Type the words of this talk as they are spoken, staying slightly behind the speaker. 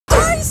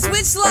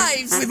switch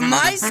lives with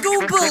my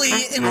school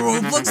bully in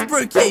Roblox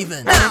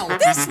Brookhaven. Now,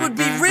 this would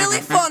be really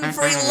fun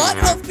for a lot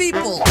of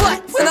people,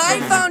 but when I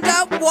found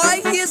out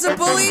why he is a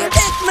bully,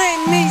 it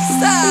made me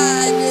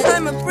sad.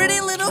 I'm a pretty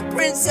little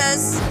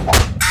princess.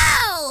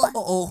 Ow!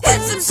 Uh-oh.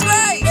 Hit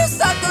subscribe! You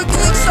suck on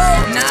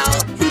Calixo! Now,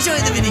 enjoy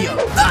the video.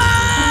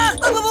 Ah!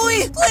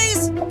 lvoe,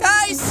 please!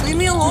 Guys, leave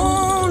me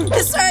alone.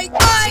 It's right.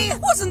 I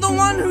wasn't the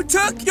one who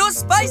took your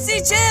spicy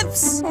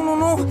chips. Oh,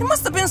 no. It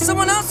must have been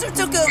someone else who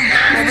took them.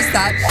 What was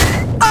that?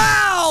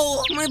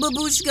 Ow! My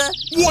babushka.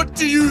 What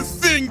do you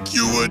think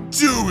you were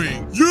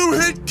doing? You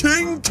hit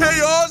King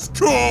Chaos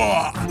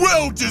Core!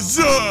 Well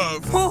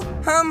deserved! Oh,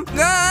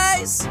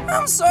 guys,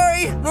 I'm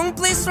sorry. Wrong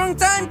place, wrong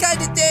time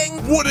kind of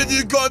thing. What have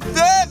you got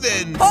there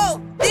then? Oh,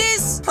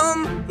 this,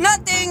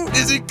 nothing.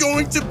 Is it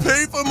going to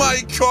pay for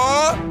my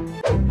car?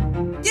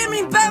 Give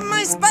me back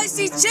my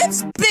spicy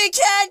chips, big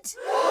head!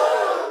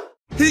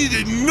 He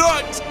did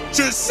not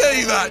just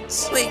say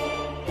that! Wait,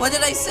 what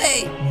did I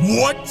say?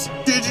 What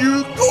did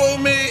you call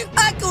me?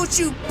 I called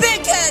you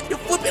big head, you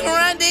flipping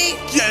Randy!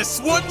 Guess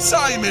what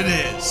time it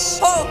is?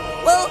 Oh,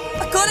 well,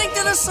 according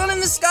to the sun in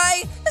the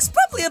sky, it's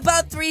probably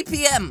about 3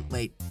 p.m.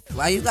 Wait,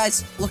 why are you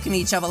guys looking at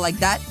each other like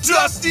that?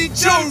 Dusty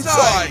Joe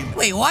time!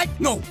 Wait, what?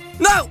 No,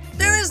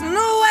 there is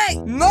no way,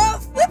 no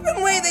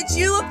flipping way that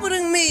you are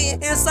putting me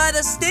inside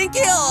a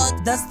stinky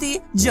old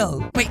Dusty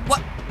Joe. Wait,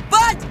 what?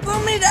 But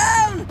put me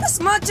down! This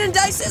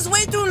merchandise is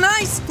way too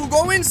nice to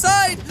go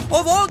inside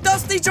of old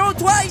Dusty Joe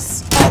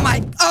twice. Oh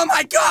my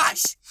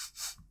gosh!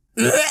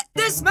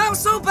 This smells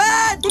so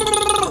bad!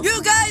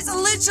 You guys are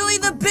literally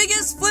the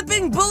biggest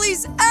flipping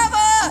bullies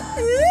ever!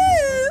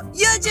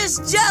 You're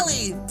just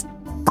jelly!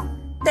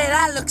 Dad,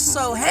 I look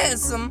so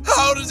handsome.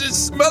 How does it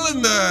smell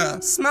in there?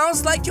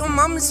 Smells like your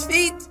mom's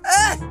feet.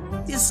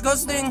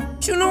 Disgusting.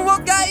 You know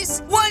what,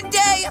 guys? One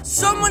day,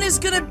 someone is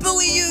gonna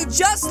bully you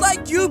just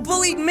like you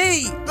bullied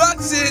me.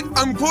 That's it.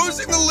 I'm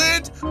closing the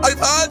lid. I've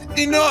had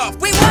enough.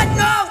 Wait, what?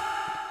 No!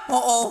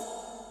 Uh-oh.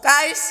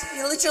 Guys,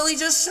 you literally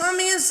just showed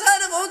me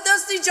inside of old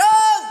Dusty Joe.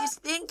 The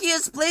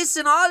stinkiest place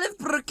in all of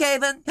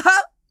Brookhaven.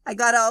 I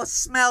got all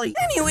smelly.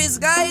 Anyways,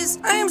 guys,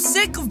 I am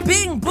sick of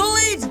being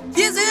bullied.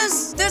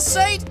 This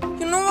right.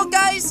 You know what,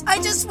 guys?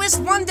 I just wish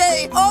one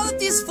day all of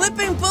these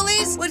flipping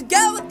bullies would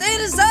get what they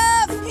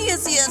deserve.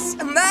 Yes,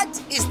 and that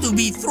is to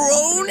be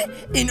thrown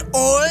in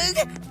old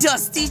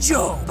Dusty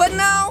Joe. But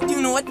now,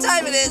 you know what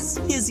time it is.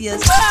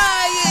 Yes.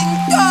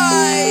 Crying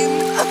time!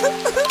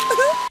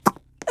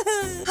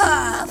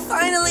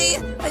 Finally,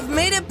 I've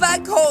made it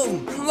back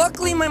home.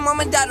 Luckily, my mom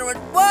and dad are at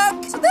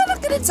work, so they're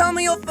not gonna tell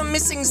me off for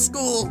missing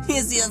school.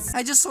 Yes.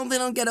 I just hope they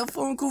don't get a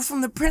phone call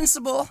from the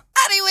principal.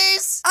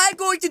 Anyways, I'm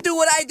going to do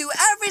what I do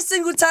every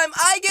single time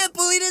I get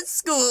bullied at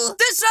school.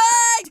 This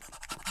right!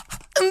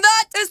 And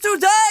that is to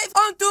dive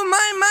onto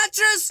my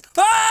mattress.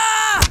 10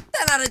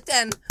 out of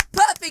 10.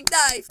 Perfect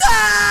dive.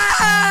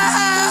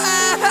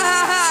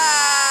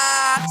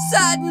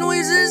 Sad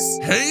noises.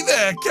 Hey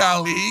there,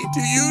 Callie.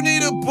 Do you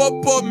need a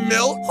bumper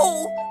milk?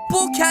 Oh,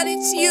 Bullcat,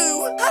 it's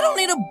you. I don't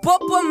need a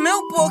bumper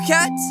milk,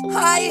 Bullcat.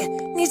 I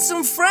need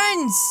some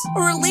friends.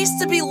 Or at least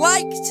to be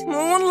liked.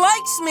 No one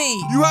likes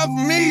me. You have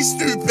me,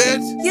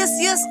 stupid.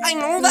 Yes, I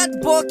know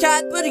that,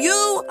 Bullcat. But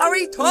you are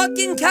a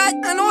talking cat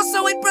and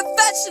also a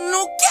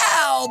professional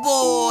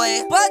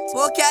cowboy. But,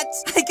 Bullcat,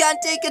 I can't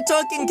take a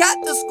talking cat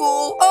to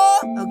school.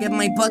 Or I'll get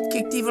my butt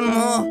kicked even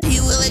more. He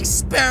will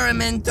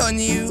experiment on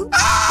you.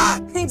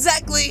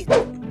 Exactly.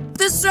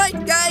 That's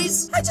right,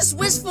 guys. I just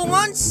wish for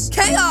once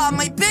KR,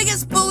 my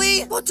biggest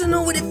bully, got to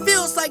know what it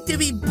feels like to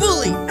be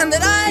bullied, and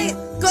that I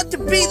got to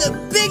be the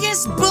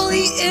biggest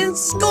bully in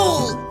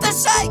school.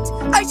 That's right.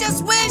 I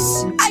just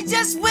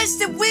wish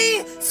that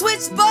we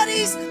switched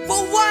bodies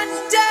for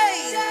one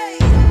day.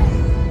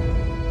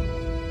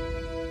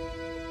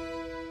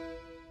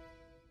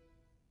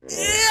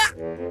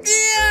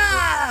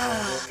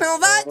 Now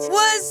that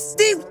was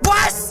the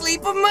worst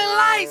sleep of my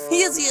life.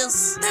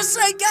 Yes. That's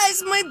right,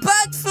 guys. My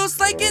butt feels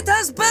like it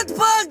has bed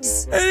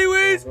bugs.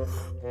 Anyways,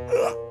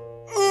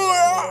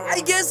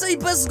 I guess I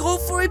best go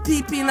for a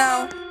pee-pee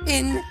now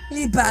in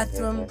the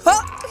bathroom.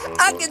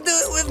 I can do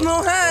it with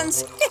no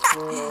hands.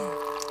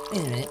 Wait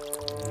a minute.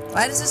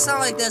 Why does it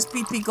sound like there's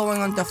pee-pee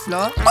going on the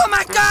floor? Oh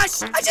my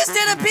gosh! I just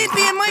did a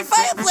pee-pee in my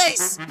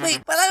fireplace!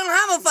 Wait, but I don't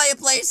have a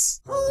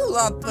fireplace. Hold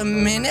up a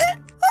minute.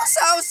 Whose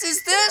house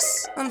is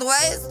this? And why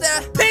is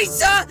there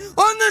pizza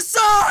on the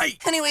side?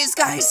 Anyways,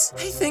 guys,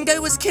 I think I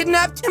was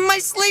kidnapped in my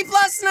sleep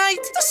last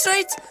night. That's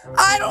right.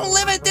 I don't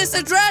live at this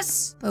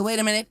address. But wait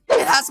a minute.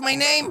 It has my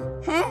name.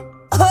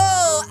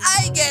 Oh,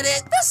 I get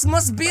it. This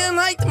must be a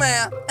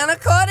nightmare. And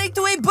according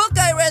to a book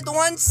I read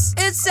once,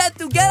 it said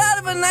to get out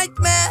of a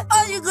nightmare,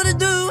 all you gotta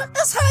do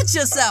is hurt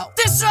yourself.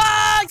 That's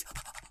right!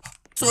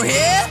 So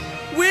here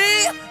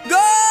we go!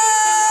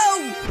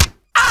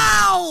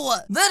 Ow!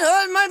 That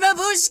hurt my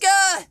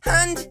babushka!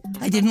 And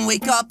I didn't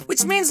wake up,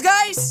 which means,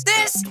 guys,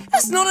 this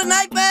is not a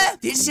nightmare.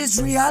 This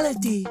is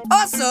reality.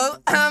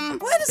 Also,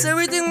 why does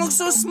everything look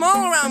so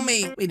small around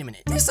me? Wait a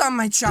minute. These are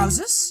my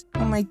trousers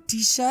on my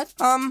t-shirt.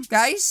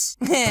 Guys?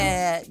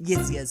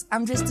 yes.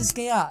 I'm just as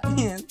chaos.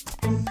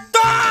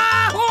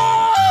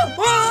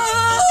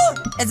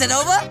 Is it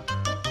over?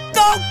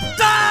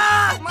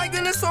 Oh my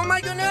goodness, oh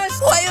my goodness.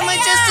 Why am I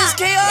just as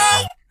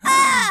chaos?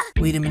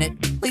 Wait a minute.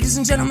 Ladies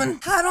and gentlemen,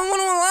 I don't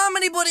want to alarm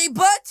anybody,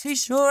 but pretty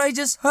sure I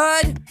just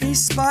heard a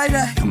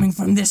spider coming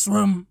from this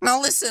room.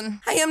 Now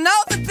listen, I am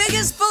now the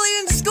biggest bully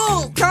in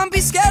school. Can't be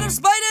scared of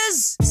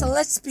spiders. So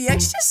let's be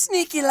extra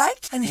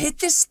sneaky-like and hit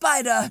this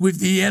spider with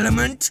the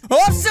element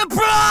of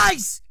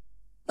surprise!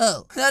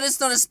 Oh, that is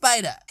not a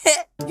spider.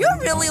 You're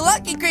really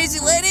lucky, crazy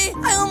lady.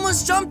 I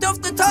almost jumped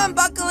off the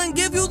turnbuckle and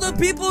gave you the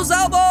people's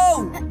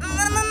elbow.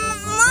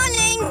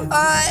 Morning.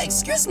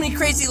 Excuse me,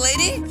 crazy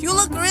lady. You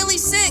look really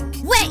sick.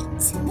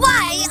 Wait,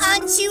 why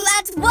aren't you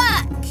at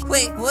work?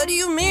 Wait, what do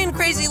you mean,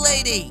 crazy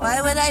lady?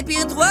 Why would I be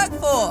at work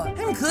for?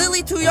 I'm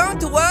clearly too young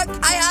to work.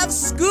 I have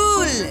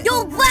school.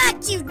 Your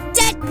work, you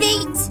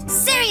deadbeat.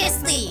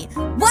 Seriously,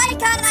 why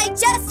can't I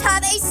just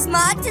have a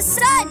smarter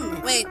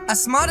son? Wait, a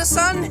smarter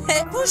son?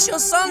 Who's your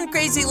son,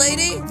 crazy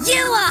lady?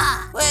 You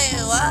are. Wait,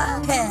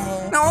 what?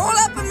 Now hold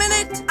up a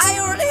minute. I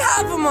already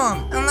have a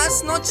mom, and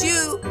that's not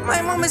you.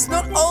 My mom is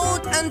not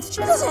old, and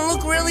she doesn't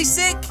look really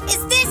sick.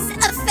 Is this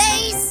a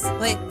phase?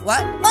 Wait,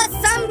 what? Or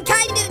some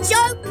kind of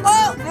joke?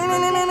 Oh, no.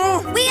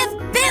 We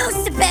have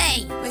bills to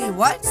pay. Wait,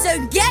 what?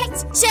 So get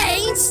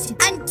changed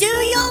and do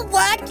your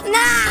work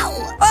now.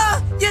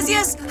 Oh,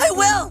 yes, I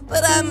will.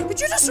 But,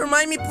 could you just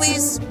remind me,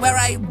 please, where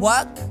I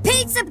work?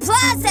 Pizza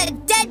Plaza,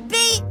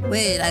 deadbeat.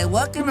 Wait, I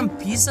work in a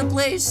pizza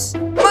place?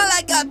 More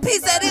like a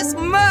pizza this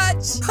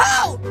much.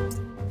 Oh!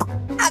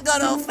 I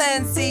got all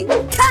fancy.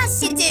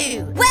 Course you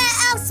do. Where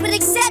else would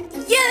accept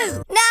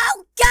you?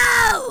 Now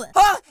go!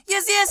 Oh,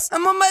 yes,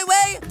 I'm on my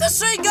way.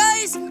 That's right,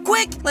 guys.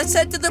 Quick, let's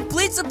head to the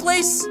pizza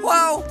place.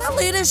 Wow, that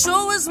lady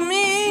sure was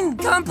mean.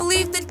 Can't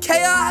believe that KR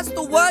has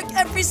to work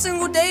every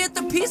single day at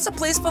the pizza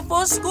place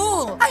before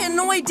school. I had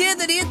no idea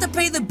that he had to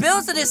pay the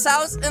bills at his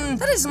house and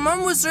that his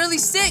mom was really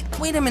sick.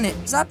 Wait a minute,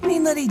 does that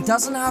mean that he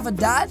doesn't have a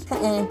dad?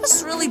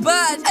 That's really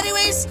bad.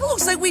 Anyways, it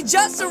looks like we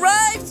just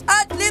arrived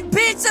at the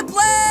pizza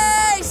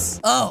place.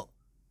 Oh.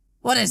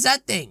 What is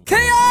that thing?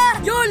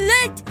 KR, you're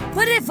late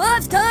for the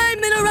 4th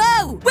time in a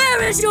row.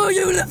 Where is your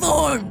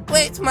uniform?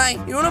 Wait, my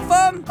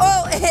uniform?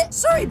 Oh,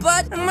 sorry,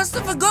 bud. I must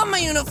have forgot my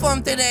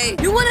uniform today.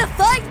 You want to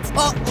fight?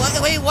 Oh,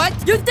 wait, what?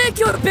 You think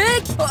you're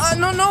big?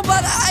 No,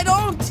 but I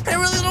don't. I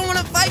really don't want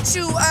to fight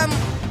you,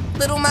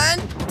 little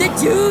man. Did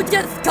you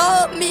just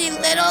call me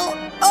little?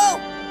 Oh,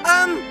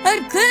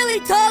 I'm clearly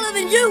taller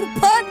than you,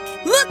 punk.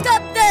 Look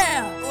up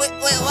there. Wait,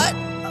 what?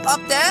 Up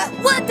there?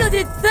 What does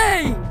it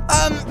say?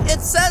 It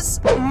says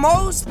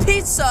Moe's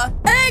Pizza.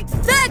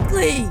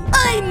 Exactly!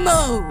 I'm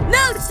Mo.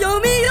 Now show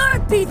me your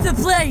pizza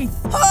place.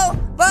 Oh,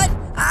 but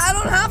I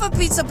don't have a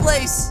pizza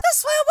place.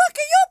 That's why I work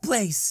at your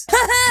place.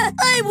 Haha,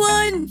 I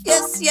won.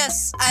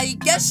 Yes, I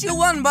guess you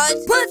won, bud.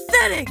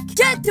 Pathetic.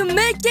 Get to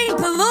making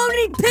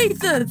bologna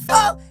pizzas.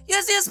 Oh,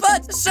 yes,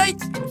 bud.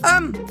 Straight.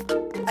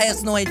 I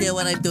have no idea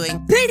what I'm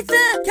doing.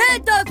 Pizza,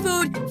 canned dog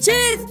food,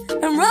 cheese,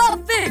 and raw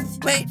fish.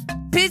 Wait.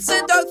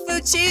 Pizza, dog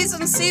food, cheese,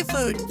 and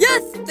seafood.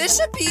 Yes! This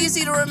should be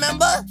easy to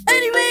remember.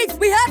 Anyways,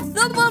 we have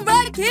someone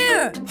right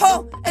here.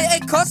 Oh, a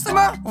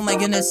customer? Oh my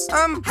goodness.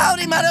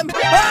 Howdy, madam.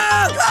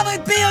 Oh, grab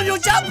a bee on your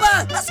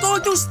jumper. That's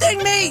going to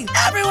sting me.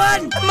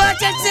 Everyone,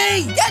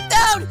 emergency. Get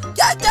down.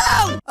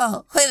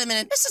 Oh, wait a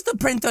minute. This is the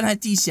print on her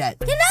t-shirt.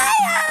 Can I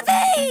have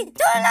a 2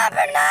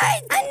 number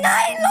 9, a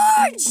 9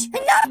 large, a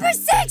number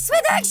 6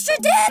 with extra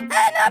dip, and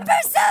number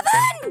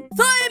 7?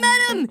 Sorry,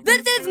 madam.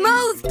 This is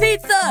Moe's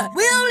Pizza.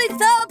 We only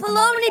sell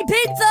bologna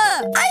pizza.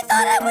 I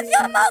thought I was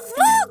your most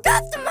loyal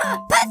customer.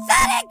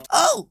 Pathetic.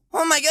 Oh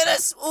my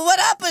goodness. What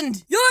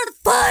happened? You're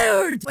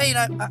fired. Wait,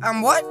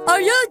 I'm what?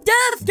 Are you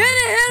deaf? Get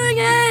a hearing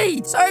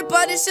aid. Sorry,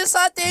 bud. It's just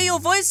hard to hear your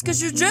voice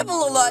because you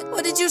dribble a lot.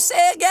 What did you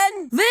say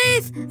again?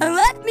 Leave and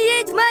let me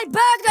eat my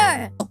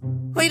burger. Oh,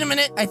 wait a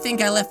minute. I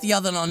think I left the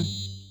oven on.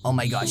 Oh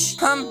my gosh.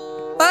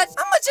 But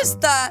I'ma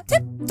just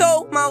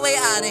tiptoe my way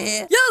out of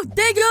here. Yo,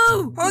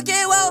 Diggo!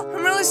 Okay, well,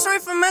 I'm really sorry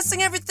for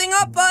messing everything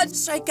up, bud.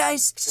 That's right,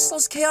 guys. I just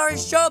lost KR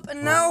his job,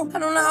 and now I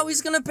don't know how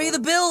he's gonna pay the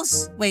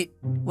bills. Wait,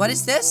 what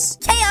is this?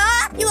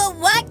 KR, you are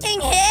working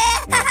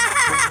here?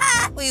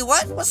 Wait,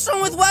 what? What's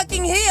wrong with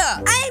working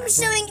here? I'm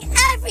showing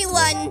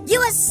everyone you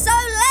are so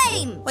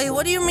lame. Wait,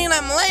 what do you mean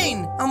I'm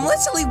lame? I'm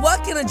literally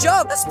working a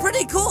job. That's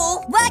pretty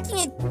cool. Working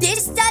at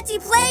this dirty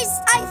place?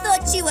 I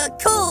thought you were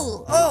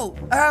cool. Oh,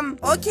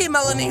 okay,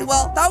 Melanie.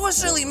 Well, that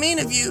was really mean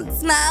of you.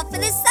 Smile for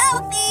the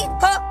selfie.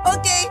 Huh,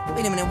 okay.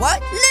 Wait a minute,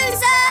 what?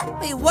 Loser!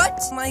 Wait,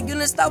 what? My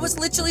goodness, that was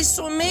literally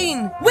so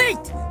mean. Wait,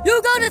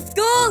 you go to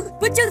school,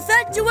 but you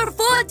said you were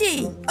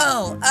 40.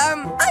 Oh,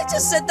 I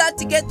just said that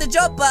to get the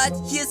job, bud.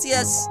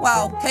 Yes.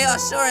 Wow,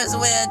 chaos sure is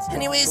weird.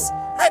 Anyways,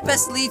 I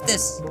best leave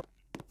this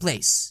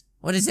place.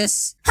 What is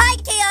this? Hi,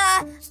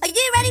 KR. Are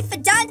you ready for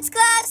dance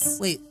class?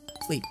 Wait,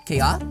 Wait,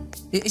 Kaya?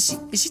 Is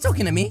she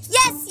talking to me?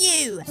 Yes,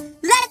 you.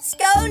 Let's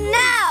go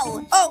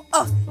now.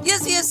 Oh,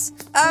 yes.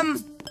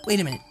 Wait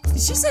a minute.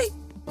 Did she say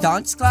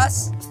dance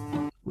class?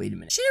 Wait a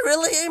minute. She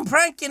really ain't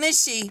pranking,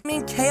 is she? I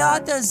mean,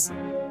 Kaya does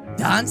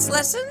dance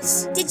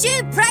lessons? Did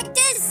you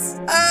practice?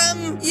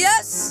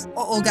 Yes.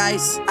 Uh-oh,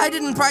 guys. I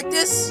didn't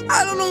practice.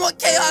 I don't know what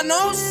Kaya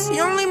knows. The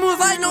only move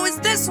I know is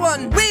this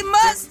one. We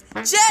must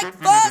check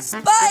for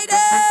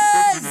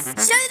spiders!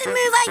 Show the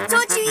move I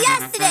taught you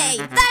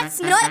yesterday.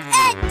 That's not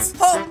it.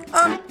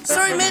 Oh,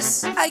 sorry,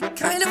 miss. I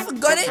kind of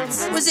forgot it.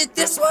 Was it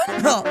this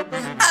one? Oh,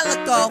 I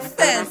look all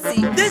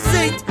fancy. This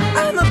ain't.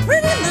 I'm a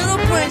pretty little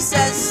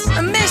princess.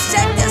 Miss,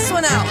 check this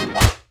one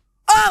out.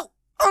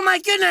 Oh my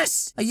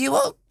goodness. Are you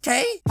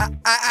okay?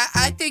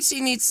 I think she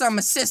needs some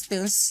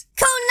assistance.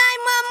 Call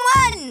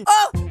 911.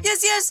 Oh,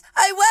 yes,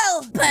 I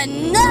will. But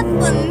not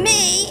for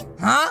me.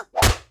 Huh?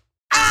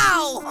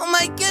 Ow! Oh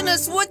my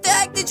goodness, what the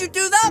heck did you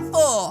do that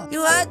for?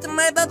 You hurt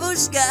my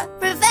babushka.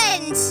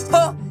 Revenge.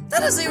 Oh,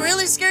 that is a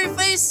really scary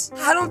face.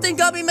 I don't think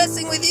I'll be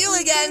messing with you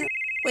again.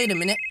 Wait a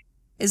minute.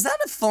 Is that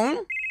a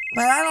phone?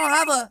 But I don't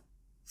have a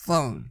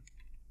phone.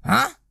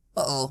 Huh?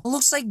 Uh-oh.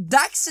 Looks like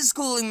Dax is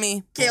calling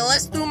me. Okay,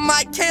 let's do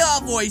my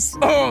KR voice.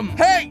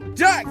 Hey,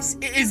 Dax,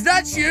 is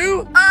that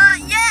you?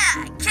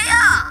 Yeah,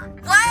 KR.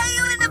 Why are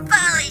you in the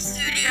ballet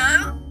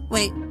studio?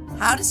 Wait,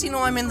 how does he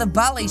know I'm in the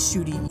ballet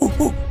studio?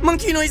 Oh,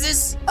 monkey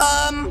noises.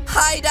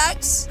 Hi,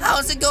 Dax.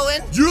 How's it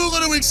going? You're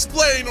gonna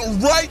explain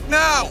right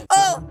now.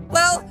 Oh,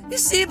 well, you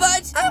see,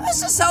 bud, I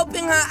was just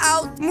helping her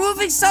out,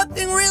 moving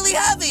something really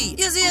heavy.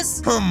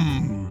 Yes.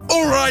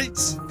 All right,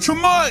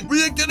 come on.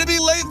 We are gonna be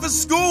late for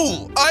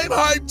school. I'm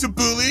hyped to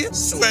bully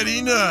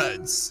sweaty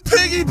nerds.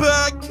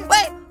 Piggyback.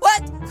 Wait,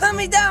 what? Put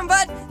me down,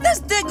 bud. There's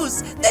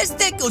Diggles.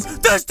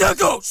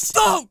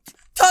 Don't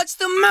touch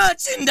the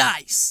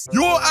merchandise.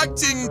 You're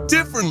acting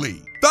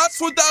differently. That's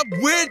what that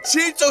weird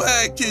Cheeto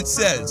hair kid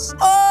says.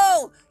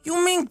 Oh,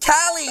 you mean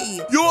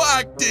Callie. You're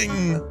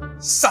acting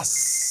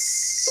sus.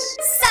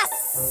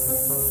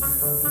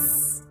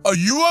 Are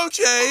you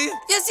okay?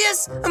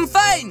 Yes, I'm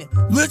fine.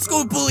 Let's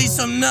go bully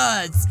some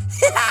nerds.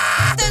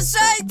 That's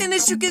right, and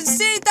as you can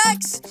see,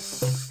 Dax,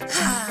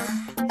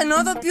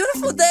 another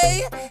beautiful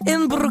day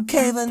in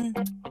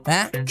Brookhaven.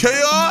 Huh?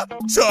 KR,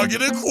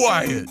 target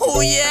acquired.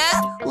 Oh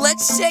yeah?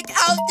 Let's check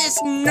out this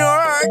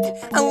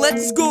nerd and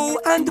let's go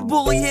and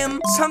bully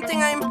him. Something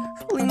I'm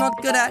really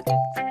not good at.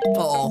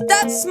 Uh-oh.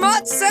 That's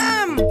Smart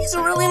Sam. He's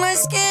a really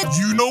nice kid.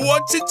 You know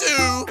what to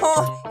do.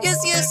 Oh,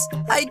 yes,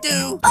 I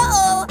do.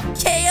 Uh-oh,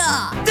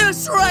 KR.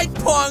 That's right,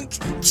 punk.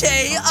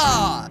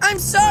 KR. I'm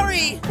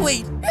sorry.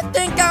 Wait, you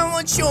think I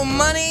want your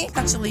money?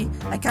 Actually,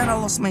 I kind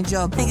of lost my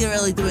job. I can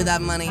really do with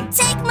that money.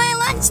 Take my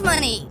lunch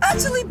money.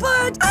 Actually,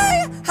 bud,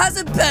 I has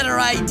a better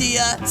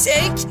idea.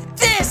 Take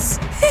this.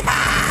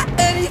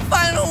 Any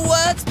final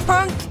words,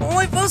 punk? Oh,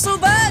 I feel so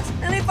bad.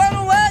 Any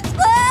final words?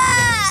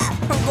 Ah!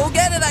 Go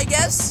get it, I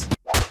guess.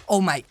 Oh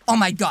my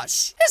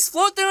gosh. It's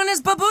floating on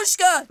his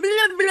babushka.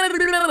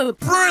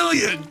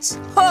 Brilliant.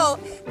 Oh,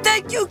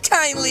 thank you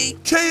kindly.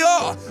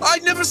 KR, I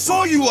never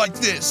saw you like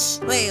this.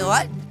 Wait,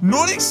 what?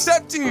 Not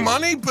accepting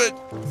money, but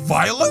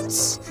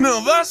violence?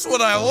 No, that's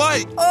what I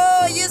like.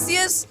 Oh,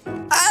 yes.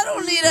 I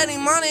don't need any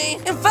money.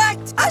 In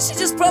fact, I should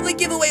just probably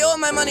give away all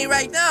my money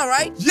right now,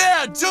 right?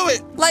 Yeah, do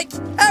it. Like,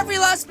 every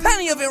last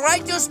penny of it,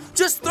 right?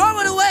 Just throw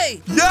it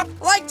away. Yep.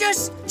 Like,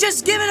 just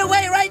give it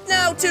away right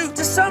now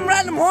to some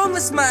random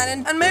homeless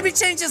man and maybe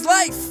change his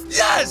life.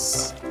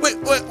 Yes. Wait,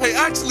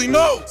 actually,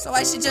 no. So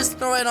I should just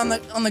throw it on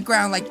the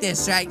ground like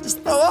this, right?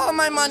 Just throw all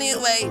my money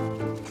away.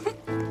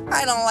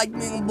 I don't like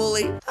being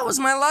bullied. That was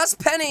my last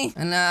penny.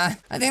 And, I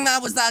think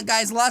that was that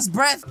guy's last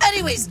breath.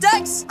 Anyways,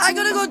 Dex, I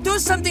gotta go do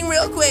something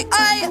real quick.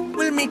 I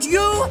will meet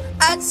you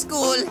at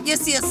school.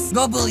 Yes.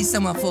 Go bully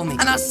someone for me.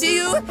 And I'll see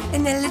you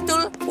in a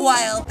little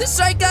while. That's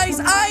right, guys.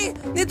 I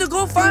need to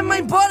go find my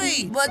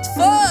buddy. But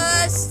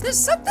first, there's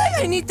something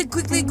I need to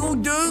quickly go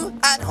do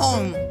at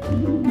home.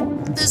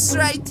 That's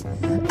right.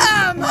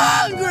 I'm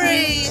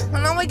hungry!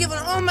 And now I'm giving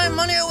all my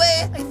money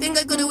away. I think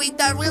I'm gonna eat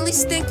that really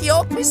stinky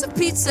old piece of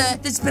pizza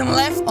that's been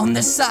left on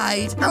the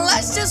side. And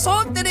let's just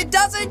hope that it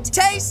doesn't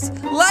taste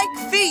like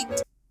feet.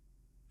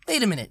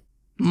 Wait a minute.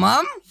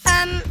 Mom?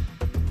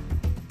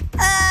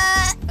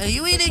 Are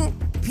you eating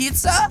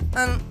pizza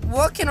and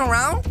walking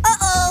around?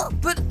 Uh-oh.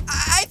 But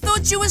I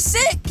thought you were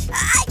sick.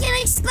 I can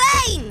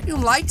explain. You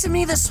lied to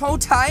me this whole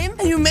time?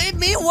 And you made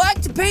me work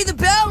to pay the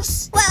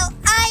bills? Well,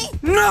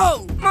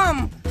 No!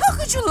 Mom, how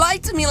could you lie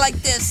to me like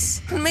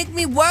this? And make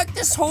me work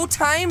this whole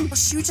time?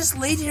 Was you just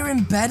laid here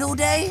in bed all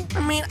day?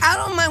 I mean, I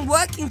don't mind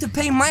working to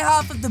pay my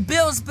half of the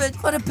bills, but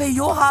gotta pay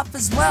your half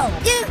as well.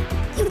 You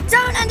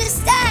don't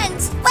understand.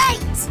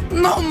 Wait.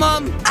 No,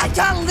 Mom, I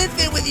can't live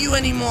here with you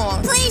anymore.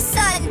 Please,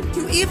 son.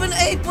 You even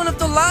ate one of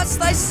the last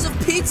slices of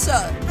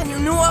pizza. And you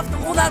knew after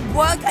all that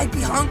work, I'd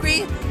be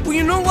hungry. Well,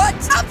 you know what?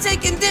 I'm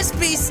taking this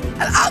piece,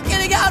 and I'm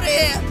getting out of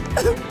here.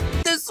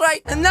 This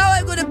right. And now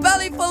I've got a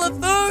belly full of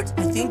food.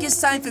 I think it's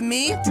time for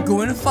me to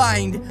go and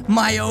find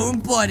my own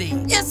body.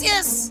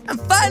 Yes. And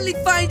finally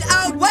find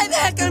out why the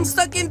heck I'm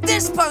stuck in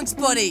this punk's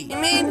body. I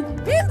mean,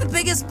 being the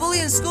biggest bully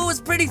in school was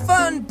pretty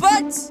fun,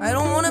 but I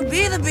don't want to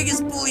be the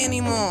biggest bully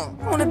anymore.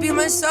 I want to be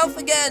myself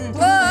again.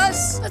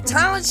 Plus, the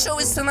talent show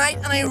is tonight,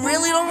 and I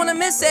really don't want to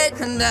miss it.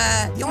 And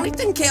the only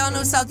thing KR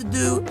knows how to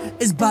do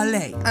is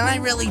ballet. And I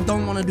really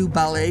don't want to do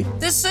ballet.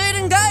 This it,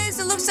 and guys,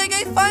 it looks like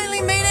I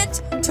finally made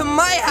it to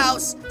my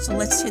house. So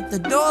let's hit the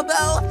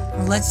doorbell,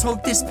 and let's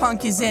hope this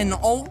punk is in.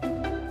 Oh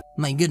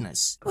my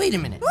goodness. Wait a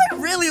minute. Do I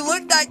really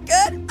look that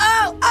good?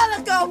 Oh, I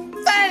look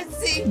all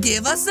fancy.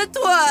 Give us a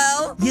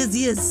twirl.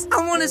 Yes.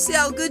 I want to see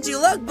how good you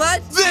look,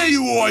 bud. There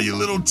you are, you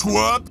little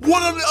twerp.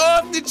 What on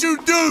earth did you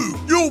do?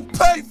 You'll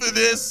pay for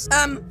this.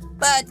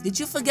 But did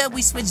you forget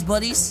we switched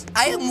buddies?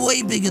 I am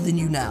way bigger than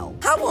you now.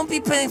 I won't be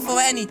paying for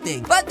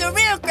anything. But the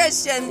real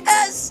question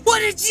is, what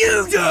did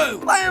you do?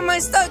 Why am I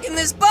stuck in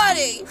this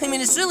body? I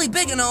mean, it's really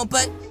big and all,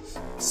 but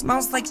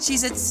smells like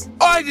Cheez-Its.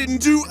 I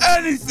didn't do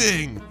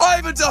anything.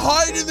 I've had to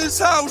hide in this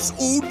house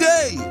all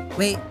day.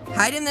 Wait,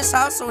 hide in this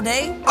house all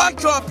day? I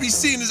can't be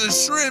seen as a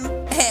shrimp.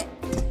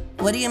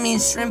 What do you mean,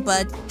 shrimp,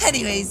 bud?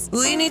 Anyways,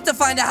 we need to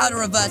find out how to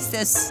reverse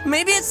this.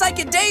 Maybe it's like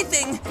a day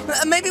thing.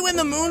 Maybe when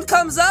the moon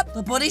comes up,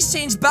 the bodies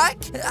change back.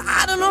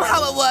 I don't know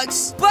how it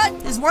works. But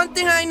there's one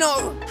thing I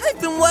know.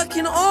 I've been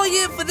working all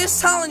year for this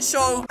talent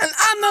show, and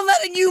I'm not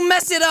letting you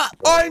mess it up.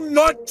 I'm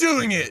not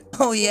doing it.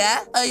 Oh,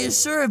 yeah? Are you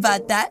sure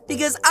about that?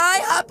 Because I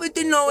happen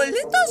to know a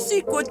little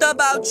secret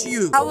about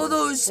you. How are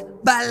those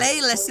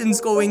ballet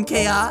lessons going,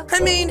 KR? I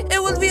mean,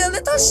 it would be a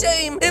little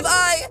shame if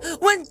I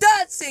went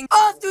dancing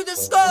all through the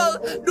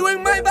school doing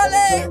my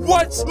ballet.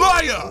 What?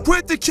 Liar!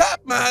 Quit the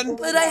cap, man!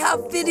 But I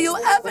have video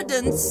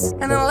evidence.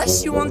 And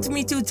unless you want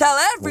me to tell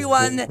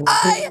everyone,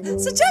 I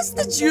suggest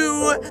that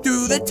you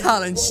do the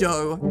talent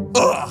show.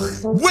 Ugh!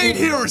 Wait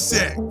here a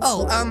sec!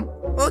 Oh,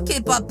 okay,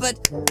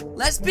 but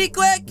let's be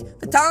quick.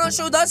 The talent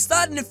show does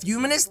start in a few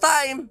minutes'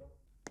 time.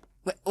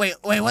 Wait,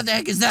 what the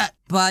heck is that?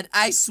 But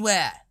I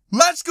swear.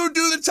 Let's go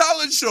do the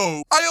talent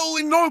show. I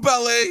only know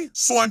ballet,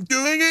 so I'm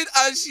doing it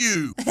as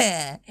you.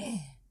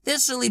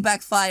 This really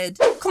backfired.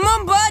 Come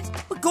on, bud.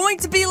 We're going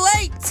to be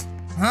late.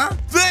 Huh?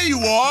 There you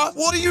are.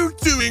 What are you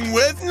doing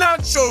with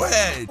Nacho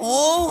Head?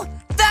 Oh,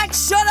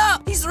 Dax, shut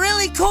up. He's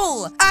really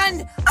cool.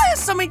 And I have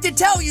something to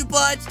tell you,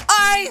 bud.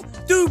 I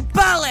do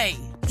ballet.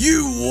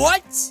 You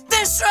what?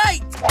 That's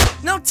right.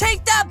 Now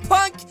take that,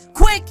 punk.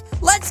 Quick,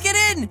 let's get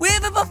in. We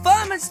have a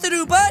performance to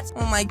do, bud.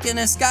 Oh my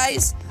goodness,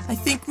 guys. I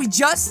think we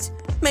just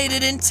made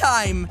it in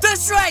time.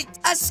 That's right.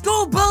 As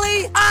school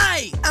bully,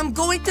 I am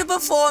going to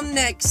perform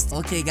next.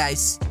 Okay,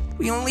 guys.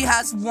 We only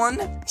has one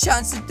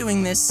chance at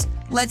doing this.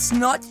 Let's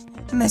not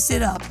mess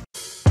it up.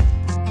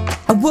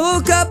 I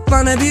woke up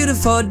on a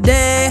beautiful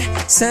day,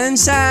 sun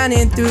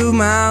shining through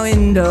my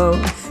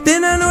window.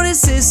 Then I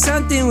noticed that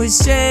something was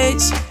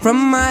strange,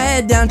 from my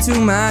head down to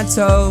my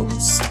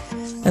toes.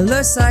 It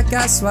looks like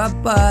I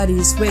swapped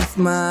bodies with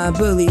my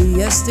bully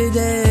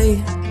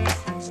yesterday.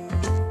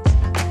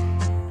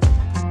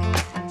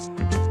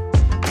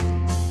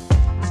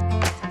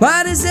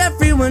 Why does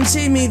everyone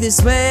treat me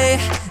this way?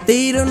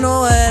 They don't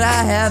know what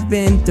I have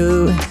been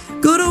through.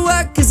 Go to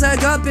work cause I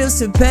got bills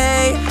to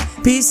pay.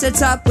 Pizza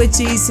top with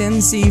cheese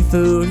and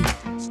seafood.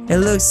 It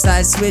looks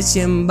like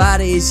switching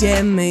bodies,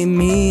 yeah, made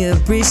me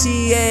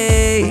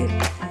appreciate.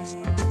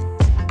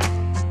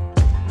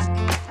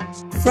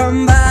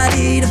 From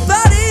body to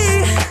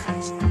body,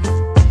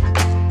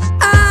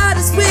 I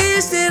just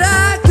wish that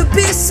I could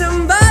be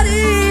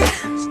somebody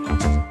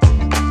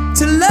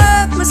to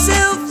love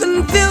myself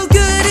and feel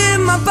good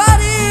in my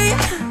body.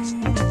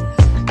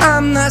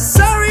 I'm not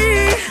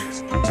sorry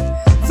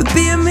for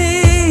being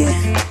me.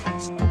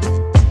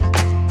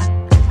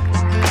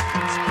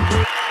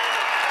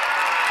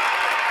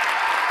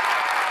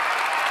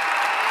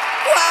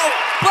 Wow,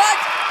 but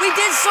we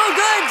did so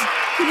good.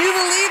 Can you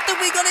believe that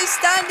we got a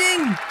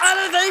standing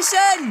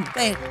ovation?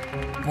 Wait,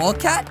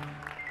 Wildcat?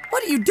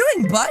 What are you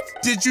doing, bud?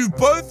 Did you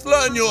both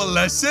learn your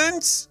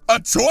lessons? A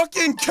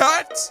talking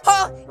cat?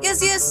 Oh, yes.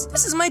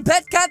 This is my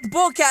pet cat, the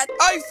Bullcat.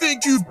 I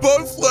think you've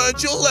both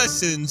learned your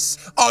lessons.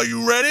 Are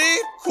you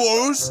ready?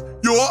 Close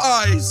your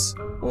eyes.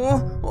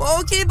 Oh,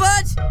 okay,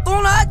 bud.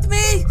 Don't hurt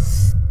me.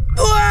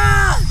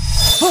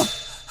 Oh,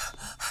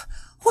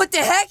 what the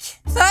heck?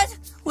 That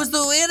was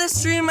the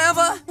weirdest dream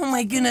ever. Oh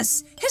my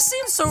goodness. It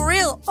seems so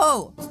real.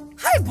 Oh,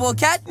 hi,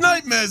 Bullcat.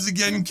 Nightmares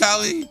again,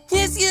 Callie.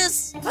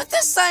 Yes. But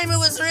this time it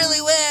was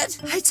really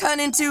weird. I turned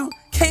into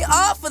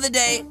KR for the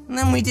day, and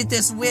then we did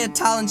this weird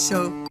talent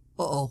show.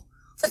 Uh-oh.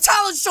 The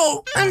talent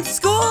show and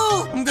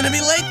school. I'm gonna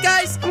be late,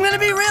 guys. I'm gonna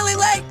be really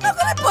late. How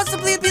could I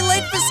possibly be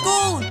late for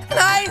school? And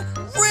I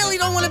really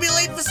don't want to be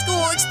late for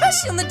school,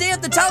 especially on the day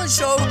of the talent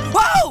show.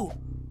 Whoa!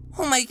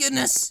 Oh my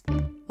goodness.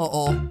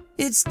 Uh-oh.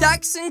 It's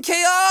Dax and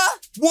KR.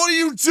 What are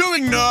you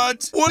doing,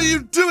 nerd? What are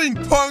you doing,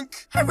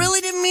 punk? I really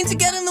didn't mean to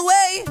get in the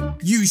way.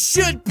 You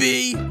should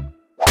be.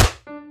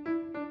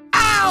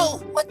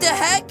 Ow! What the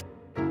heck?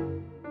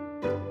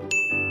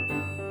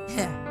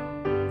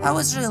 That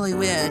was really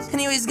weird.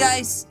 Anyways,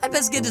 guys, I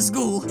best get to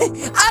school.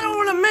 I don't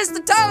want to miss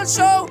the talent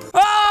show.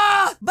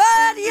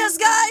 But yes,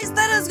 guys,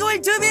 that is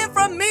going to be it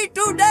from me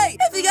today.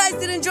 If you guys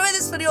did enjoy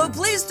this video,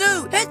 please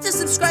do hit the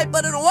subscribe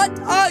button. What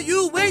are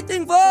you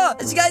waiting for?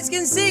 As you guys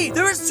can see,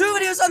 there is 2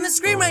 videos on the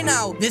screen right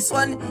now. This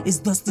one is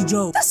Dusty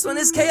Joe. This one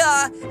is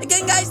KR.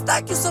 Again, guys,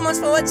 thank you so much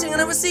for watching,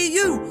 and I will see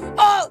you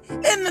all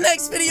in the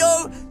next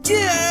video.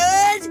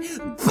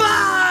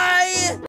 Goodbye.